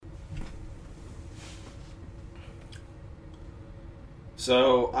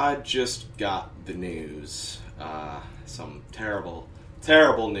So I just got the news, some terrible,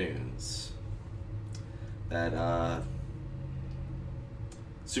 terrible news that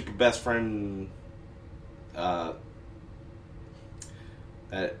super best friend, uh,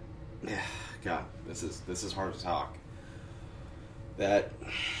 that, God, this is hard to talk. That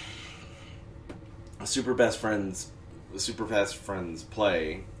super best friends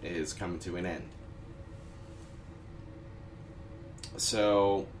play is coming to an end.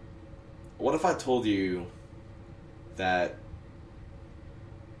 So, what if I told you that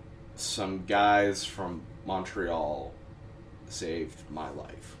some guys from Montreal saved my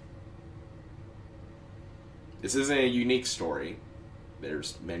life? This isn't a unique story.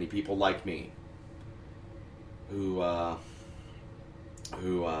 There's many people like me who have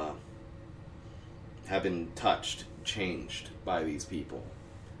been touched, changed by these people.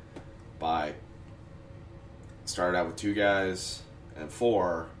 Started out with 2 guys, and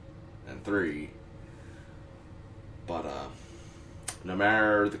 4, and 3. But no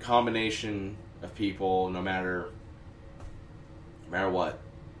matter the combination of people, no matter what,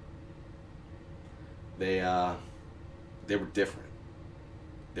 they were different.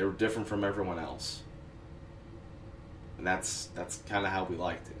 They were different from everyone else, and that's kind of how we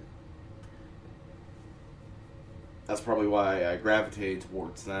liked it. That's probably why I gravitated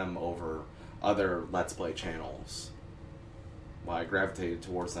towards them over other Let's Play channels. Why I gravitated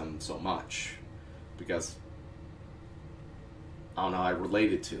towards them so much, because I don't know, I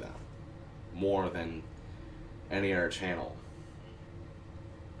related to them more than any other channel.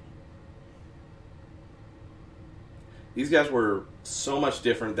 These guys were so much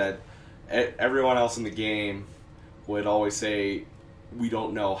different that everyone else in the game would always say, "We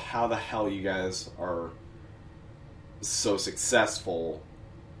don't know how the hell you guys are so successful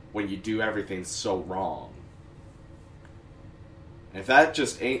when you do everything so wrong." And if that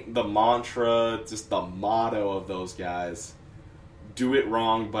just ain't the mantra, just the motto of those guys, do it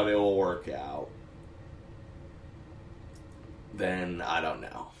wrong but it will work out, then I don't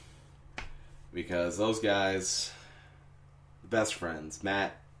know. Because those guys, best friends,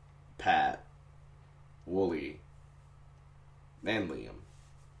 Matt, Pat, Wooly, and Liam,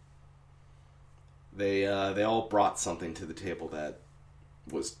 they all brought something to the table that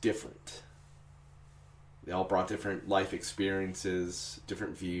was different. They all brought different life experiences,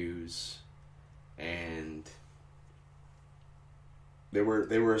 different views, and they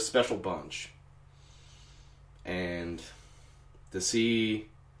were a special bunch. And to see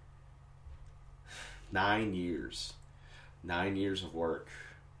 9 years of work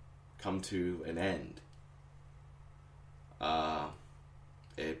come to an end,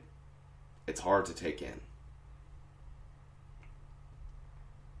 it's hard to take in.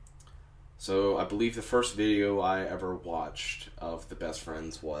 So I believe the first video I ever watched of the best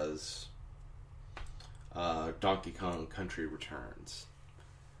friends was Donkey Kong Country Returns.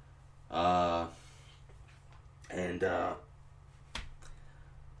 And let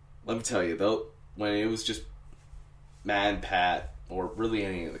me tell you, though, when it was just Matt and Pat, or really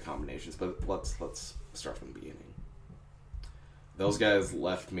any of the combinations, but let's start from the beginning. Those guys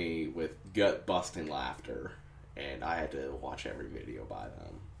left me with gut-busting laughter, and I had to watch every video by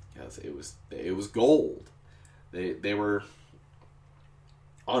them. Because it was gold. They were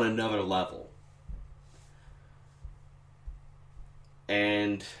on another level.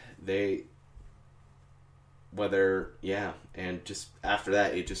 And and just after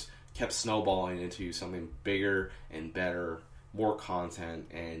that, it just kept snowballing into something bigger and better, more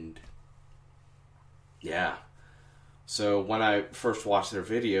content, and yeah. So when I first watched their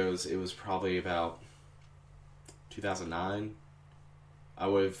videos, it was probably about 2009. I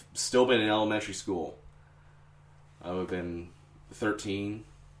would have still been in elementary school. I would have been 13.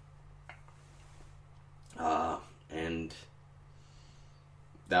 And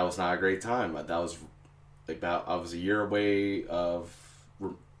that was not a great time. I was a year away of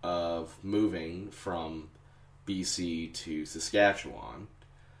moving from BC to Saskatchewan.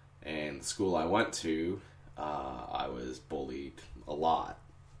 And the school I went to, I was bullied a lot.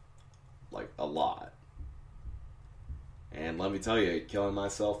 Like, a lot. And let me tell you, killing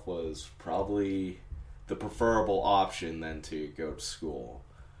myself was probably the preferable option than to go to school,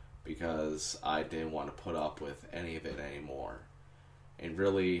 because I didn't want to put up with any of it anymore. And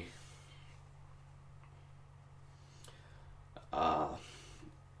really,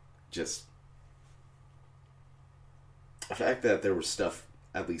 just the fact that there was stuff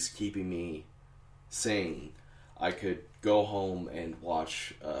at least keeping me sane, I could go home and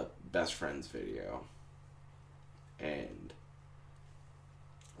watch a best friend's video and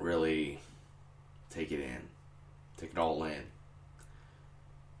really take it all in.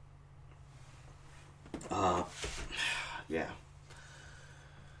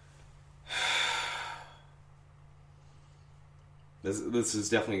 This is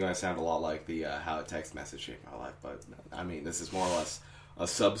definitely going to sound a lot like the how a text message changed my life, but I mean, this is more or less a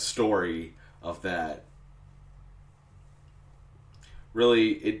sub story of that.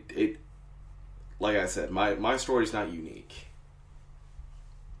 Really, it like I said, my story's not unique.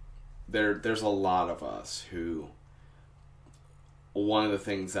 There's a lot of us who, one of the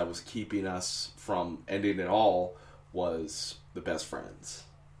things that was keeping us from ending it all was the best friends.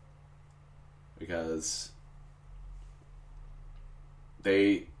 Because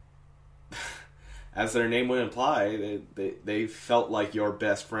they, as their name would imply, they felt like your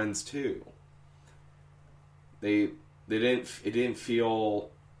best friends too. It didn't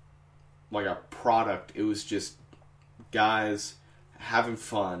feel like a product. It was just guys having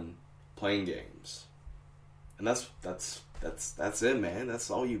fun, playing games. And that's it, man.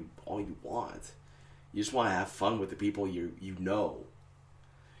 That's all you want. You just want to have fun with the people you know.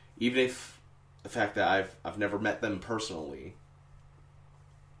 Even if the fact that I've never met them personally,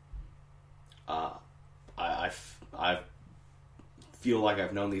 I feel like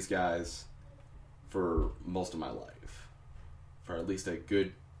I've known these guys for most of my life, for at least a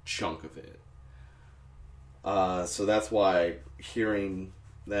good chunk of it. So that's why hearing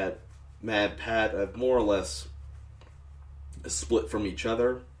that Mad Pat have more or less split from each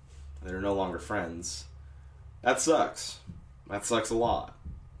other, they're no longer friends, that sucks. That sucks a lot.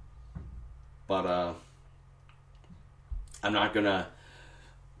 But I'm not gonna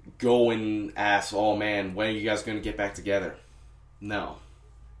go and ask, oh man, when are you guys gonna get back together? No.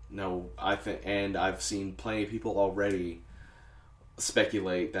 I think, and I've seen plenty of people already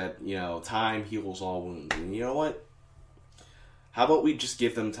speculate that, time heals all wounds. And you know what? How about we just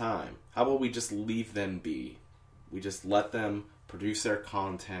give them time? How about we just leave them be? We just let them produce their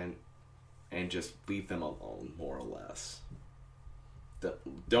content and just leave them alone, more or less.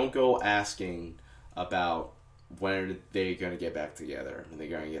 Don't go asking about when are they going to get back together and they're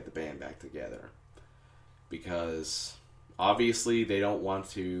going to get the band back together. Because obviously they don't want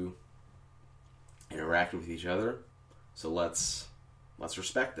to interact with each other. So let's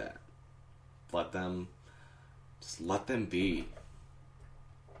respect that. Let them be.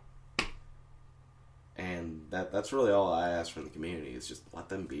 And that's really all I ask from the community, is just let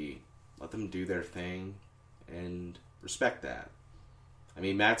them be. Let them do their thing and respect that. I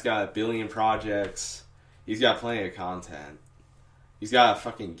mean, Matt's got a billion projects. He's got plenty of content. He's got a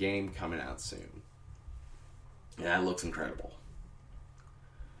fucking game coming out soon. And that looks incredible.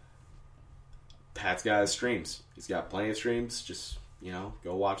 Pat's got his streams. He's got plenty of streams. Just,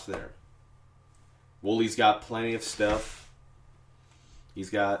 go watch there. Wooly's got plenty of stuff. He's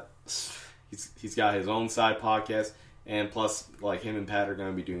got his own side podcast. And plus, like, him and Pat are going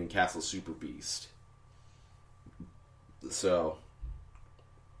to be doing Castle Super Beast. So,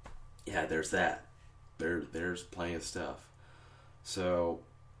 yeah, there's that. There's plenty of stuff. So,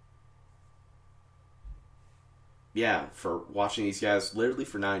 yeah, for watching these guys literally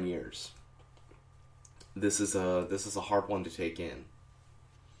for 9 years, this is a hard one to take in.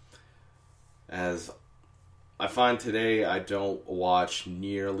 As I find today, I don't watch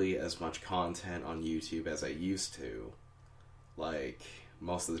nearly as much content on YouTube as I used to. Like,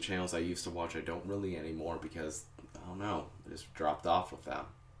 most of the channels I used to watch, I don't really anymore because, I don't know, I just dropped off with them.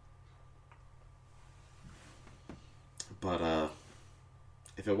 But,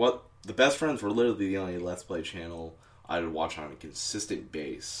 if it was, the Best Friends were literally the only Let's Play channel I would watch on a consistent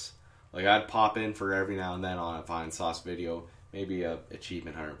base. Like, I'd pop in for every now and then on a Fine Sauce video, maybe a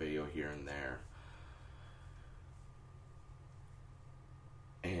Achievement Hunter video here and there.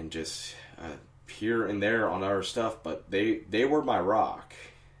 And just here and there on other stuff, but they were my rock.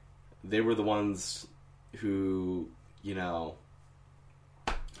 They were the ones who,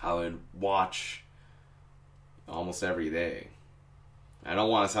 I would watch almost every day. I don't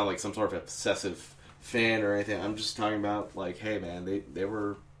want to sound like some sort of obsessive fan or anything. I'm just talking about, like, hey man, they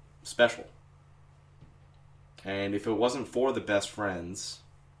were special. And if it wasn't for the Best Friends,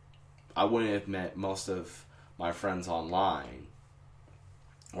 I wouldn't have met most of my friends online.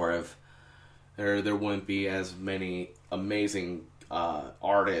 Or if there wouldn't be as many amazing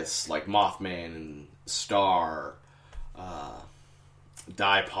artists like Mothman and Star,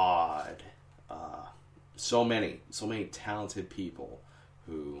 Dipod, so many talented people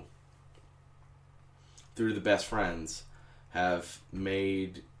who, through the Best Friends, have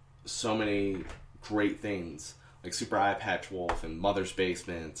made so many great things, like Super Eye Patch Wolf and Mother's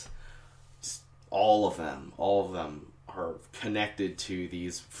Basement. Just all of them are connected to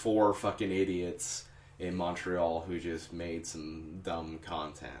these 4 fucking idiots in Montreal who just made some dumb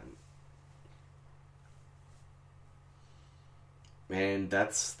content. And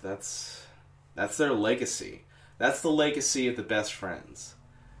that's their legacy. That's the legacy of the best friends.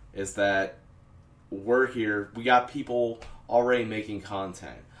 Is that we're here. We got people already making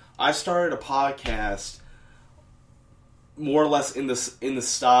content. I started a podcast more or less in the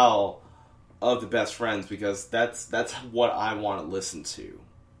style of the best friends because that's what I want to listen to.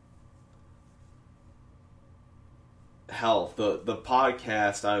 Hell, the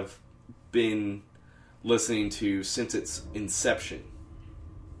podcast I've been listening to since its inception,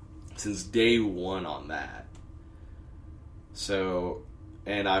 since day one on that. So,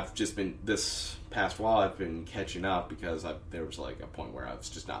 and I've just been, this past while, I've been catching up because there was like a point where I was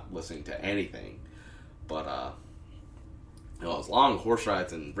just not listening to anything. But, those long horse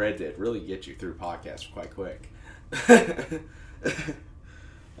rides in Red Dead really get you through podcasts quite quick.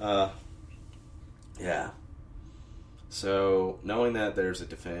 Yeah. So, knowing that there's a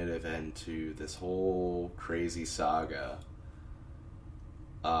definitive end to this whole crazy saga,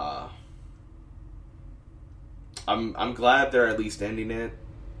 I'm glad they're at least ending it,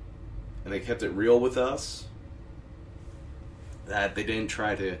 and they kept it real with us. That they didn't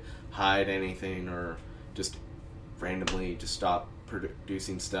try to hide anything or just randomly just stop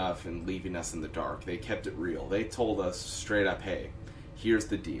producing stuff and leaving us in the dark. They kept it real. They told us straight up, hey, here's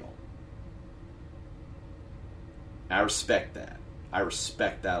the deal. I respect that. I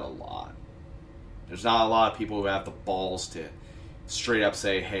respect that a lot. There's not a lot of people who have the balls to straight up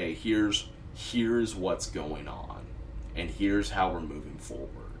say, hey, here's what's going on, and here's how we're moving forward.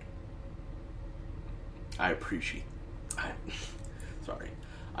 I appreciate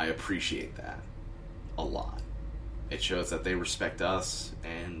that a lot. It shows that they respect us,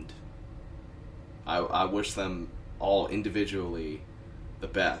 and I wish them all individually the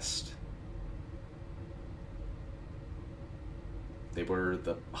best. They were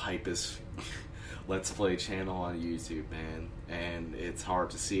the hypest Let's Play channel on YouTube, man. And it's hard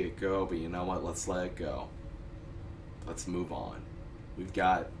to see it go, but you know what? Let's let it go. Let's move on.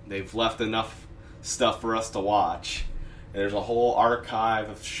 They've left enough stuff for us to watch. There's a whole archive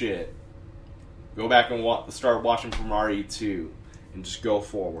of shit. Go back and start watching from RE2 and just go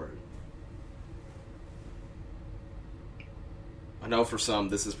forward. I know for some,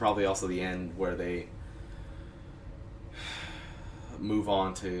 this is probably also the end where they move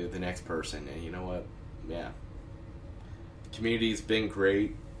on to the next person, and you know what? Yeah. Community's been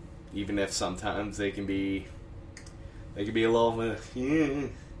great, even if sometimes they can be a little bit, yeah.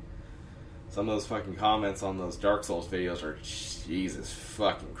 Some of those fucking comments on those Dark Souls videos are Jesus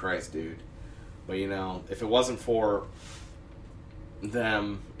fucking Christ, dude. But you know, if it wasn't for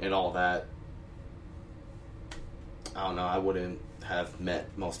them and all that, I don't know, I wouldn't have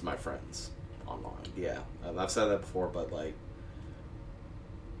met most of my friends online. Yeah, I've said that before, but like,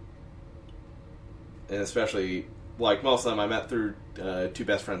 and especially, like, most of them I met through Two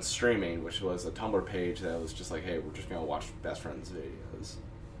Best Friends Streaming, which was a Tumblr page that was just like, hey, we're just going to watch Best Friends videos.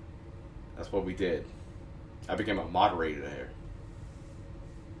 That's what we did. I became a moderator there.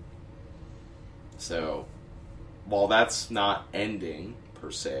 So, while that's not ending,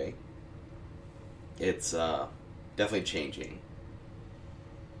 per se, it's definitely changing.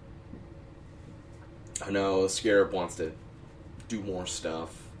 I know Scarab wants to do more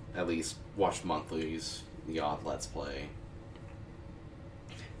stuff, at least watch monthlies, the odd Let's Play.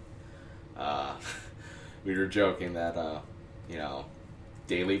 We were joking that,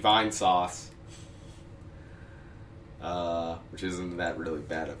 daily Vine sauce, which isn't that really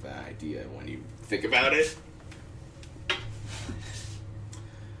bad of an idea when you think about it. But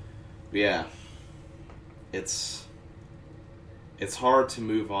yeah, it's hard to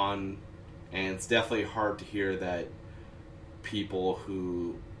move on, and it's definitely hard to hear that people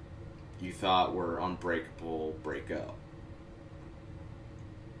who you thought were unbreakable break up.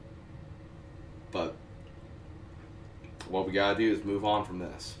 But what we gotta do is move on from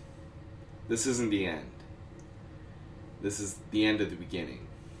this. This isn't the end. This is the end of the beginning.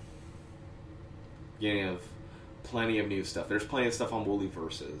 Beginning of plenty of new stuff. There's plenty of stuff on Wooly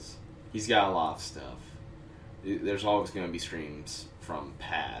Versus. He's got a lot of stuff. There's always going to be streams from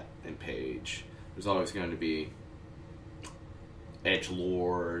Pat and Paige. There's always going to be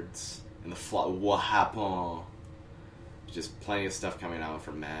Edgelords and what happened. Just plenty of stuff coming out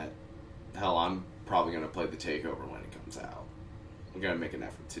from Matt. Hell, I'm probably going to play the Takeover when it comes out. I'm going to make an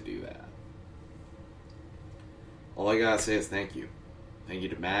effort to do that. All I gotta say is thank you. Thank you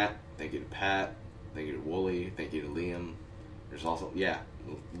to Matt. Thank you to Pat. Thank you to Wooly. Thank you to Liam. There's also,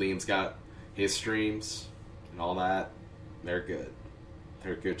 Liam's got his streams and all that. They're good.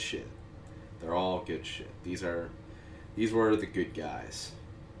 They're good shit. They're all good shit. These were the good guys.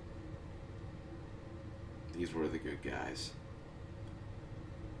 These were the good guys.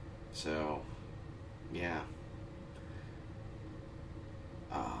 So, yeah.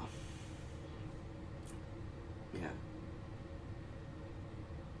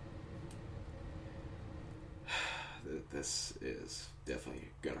 this is definitely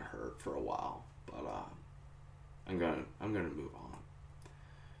gonna hurt for a while, but I'm gonna move on.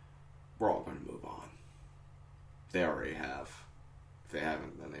 We're all gonna move on. They already have. If they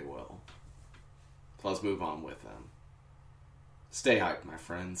haven't, then they will. So let's move on with them. Stay hype, my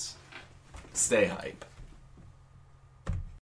friends. Stay hype.